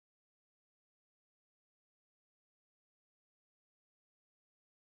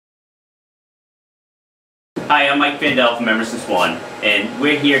Hi, I'm Mike Vandell from Emerson Swan, and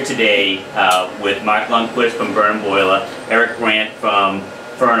we're here today with Mark Lundquist from Burn Boiler, Eric Grant from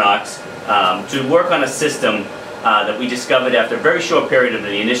Fernox, to work on a system that we discovered after a very short period of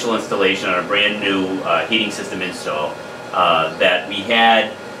the initial installation on a brand new heating system install. That we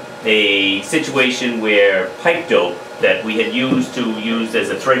had a situation where pipe dope that we had used as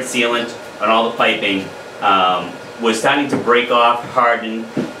a thread sealant on all the piping was starting to break off, harden,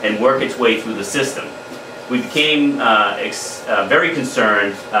 and work its way through the system. We became very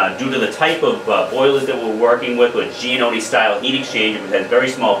concerned due to the type of boilers that we're working with Giannoni style heat exchanger, which has very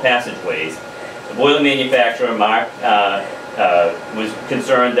small passageways. The boiler manufacturer, Mark, was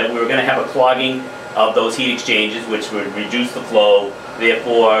concerned that we were going to have a clogging of those heat exchangers, which would reduce the flow,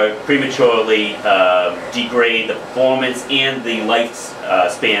 therefore prematurely degrade the performance and the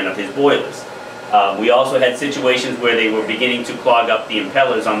lifespan of his boilers. We also had situations where they were beginning to clog up the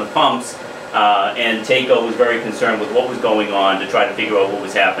impellers on the pumps, and TACO was very concerned with what was going on to try to figure out what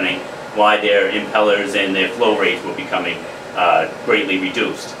was happening, why their impellers and their flow rates were becoming greatly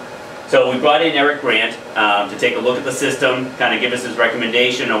reduced. So we brought in Eric Grant to take a look at the system, kind of give us his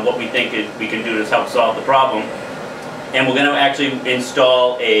recommendation on what we think we can do to help solve the problem. And we're going to actually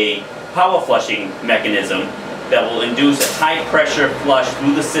install a power flushing mechanism that will induce a high pressure flush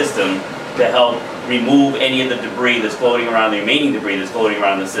through the system to help remove any of the debris that's floating around, the remaining debris that's floating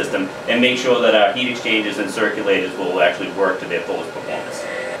around the system, and make sure that our heat exchangers and circulators will actually work to their fullest performance.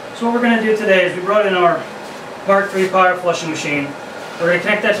 So what we're going to do today is we brought in our Mark III power flushing machine. We're going to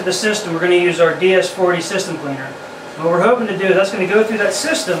connect that to the system. We're going to use our DS40 system cleaner. What we're hoping to do, that's going to go through that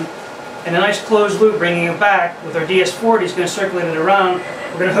system in a nice closed loop, bringing it back with our DS40. It's going to circulate it around.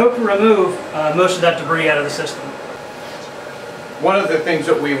 We're going to hope to remove most of that debris out of the system. One of the things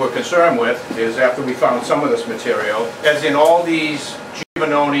that we were concerned with is after we found some of this material, as in all these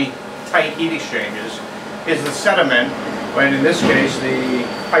Giannoni tight heat exchangers, is the sediment, when in this case the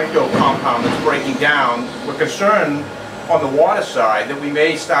pipe dope compound is breaking down. We're concerned on the water side that we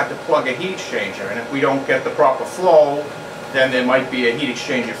may start to plug a heat exchanger, and if we don't get the proper flow, then there might be a heat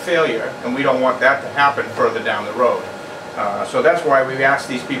exchanger failure, and we don't want that to happen further down the road. So that's why we asked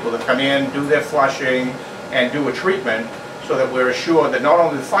these people to come in, do their flushing, and do a treatment, so that we're assured that not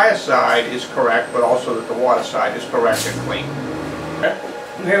only the fire side is correct, but also that the water side is correct and clean.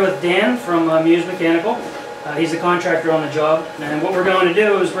 I'm here with Dan from Muse Mechanical. He's the contractor on the job, and what we're going to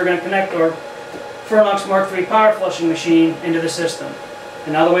do is we're going to connect our Fernox Mark III power flushing machine into the system.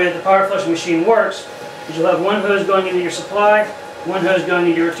 And now the way that the power flushing machine works is you'll have one hose going into your supply, one hose going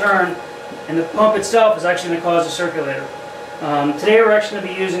into your return, and the pump itself is actually going to cause a circulator. Today we're actually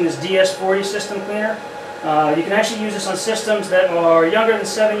going to be using this DS40 system cleaner. You can actually use this on systems that are younger than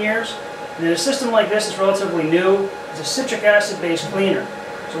 7 years. And in a system like this, it's relatively new. It's a citric acid based cleaner.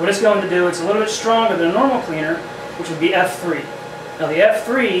 So what it's going to do, it's a little bit stronger than a normal cleaner, which would be F3. Now the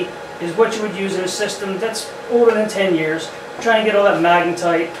F3 is what you would use in a system that's older than 10 years, trying to get all that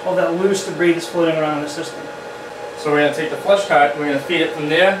magnetite, all that loose debris that's floating around in the system. So we're going to take the flush cart, we're going to feed it from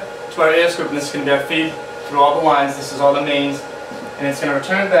there to our air scoop, and this is going to be our feed through all the lines. This is all the mains, and it's going to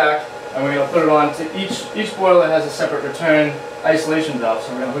return back, and we're going to put it on to each boiler has a separate return isolation valve.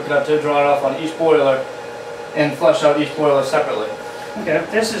 So we're going to hook it up to a drawn off on each boiler and flush out each boiler separately. Okay,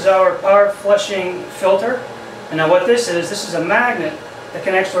 this is our power flushing filter. And now what this is a magnet that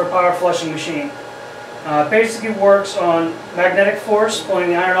connects to our power flushing machine. Basically works on magnetic force, pulling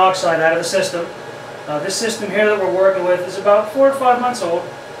the iron oxide out of the system. This system here that we're working with is about 4 or 5 months old.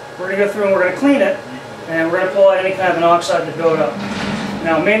 We're going to go through and we're going to clean it, and we're going to pull out any kind of an oxide that build up.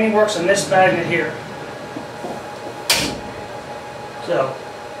 Now it mainly works on this magnet here. So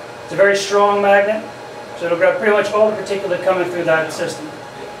it's a very strong magnet, so it'll grab pretty much all the particulate coming through that system.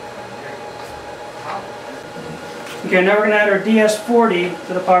 Okay, now we're going to add our DS40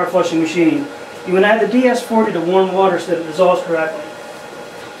 to the power flushing machine. You want to add the DS40 to warm water so that it dissolves correctly.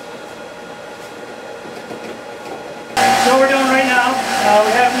 So what we're doing right now,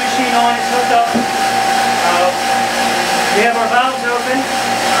 we have the machine on, it's hooked up. We have our valves open.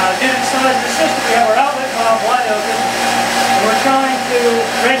 Due to the size of the system, we have our outlet valve wide open. And we're trying to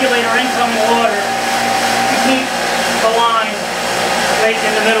regulate our incoming water to keep the line right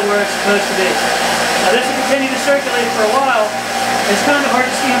in the middle where it's supposed to be. Now this will continue to circulate for a while. It's kind of hard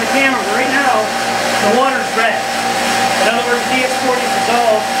to see on the camera, but right now the water's red. In other words, the DS40 is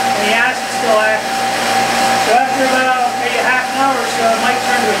dissolved and the acid's still active. So after about maybe a half an hour or so, it might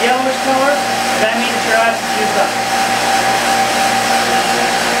turn to a yellowish color. That means your acid's used up.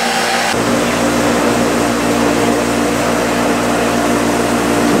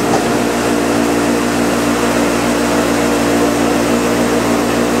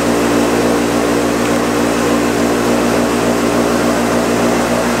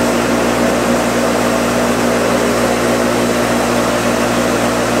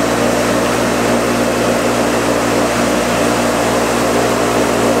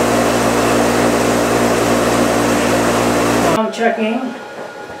 checking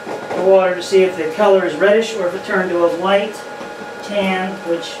the water to see if the color is reddish or if it turned to a light tan,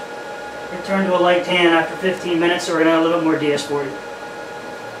 which it turned to a light tan after 15 minutes, so we're going to add a little more DS40.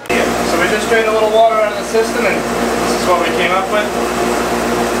 So we just drained a little water out of the system, and this is what we came up with.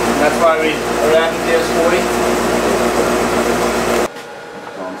 And that's why we are adding DS40.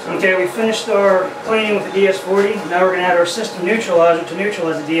 Okay, we finished our cleaning with the DS40. Now we're going to add our system neutralizer to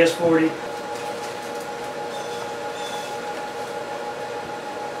neutralize the DS40.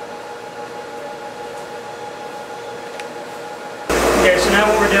 Okay, so now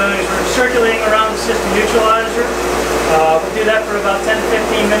what we're doing is we're circulating around the system neutralizer. We'll do that for about 10 to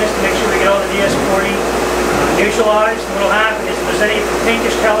 15 minutes to make sure we get all the DS40 neutralized. And what will happen is if there's any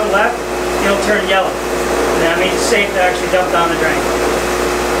pinkish color left, it'll turn yellow. And that means it's safe to actually dump down the drain.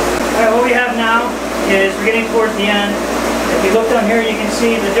 Alright, what we have now is we're getting towards the end. If you look down here, you can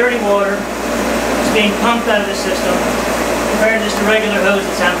see the dirty water is being pumped out of the system compared to just a regular hose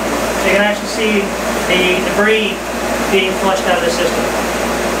that's empty. So you can actually see the debris being flushed out of the system.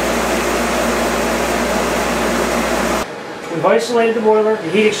 We've isolated the boiler, the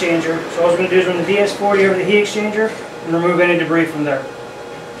heat exchanger, so all we're going to do is run the DS40 over the heat exchanger and remove any debris from there.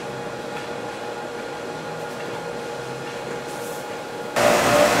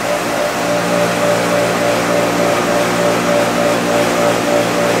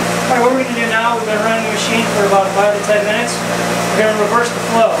 Alright, what we're going to do now, we've been running the machine for about 5 to 10 minutes. We're going to reverse the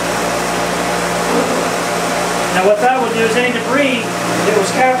flow. Now what that will do is any debris that was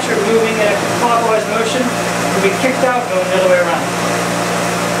captured moving in a clockwise motion will be kicked out going the other way around.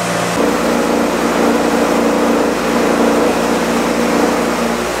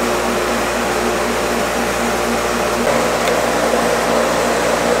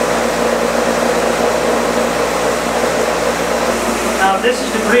 Now this is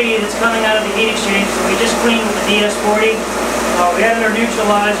debris that's coming out of the heat exchange, so we just cleaned with the DS40. We added our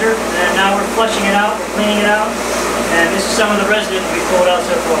neutralizer, and now we're flushing it out, we're cleaning it out, and this is some of the residue we've pulled out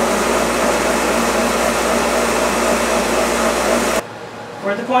so far.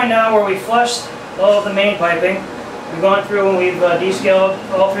 We're at the point now where we flushed all of the main piping. We've gone through and we've descaled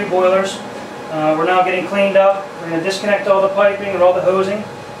all 3 boilers. We're now getting cleaned up. We're going to disconnect all the piping and all the hosing,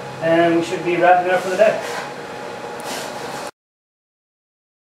 and we should be wrapping it up for the day.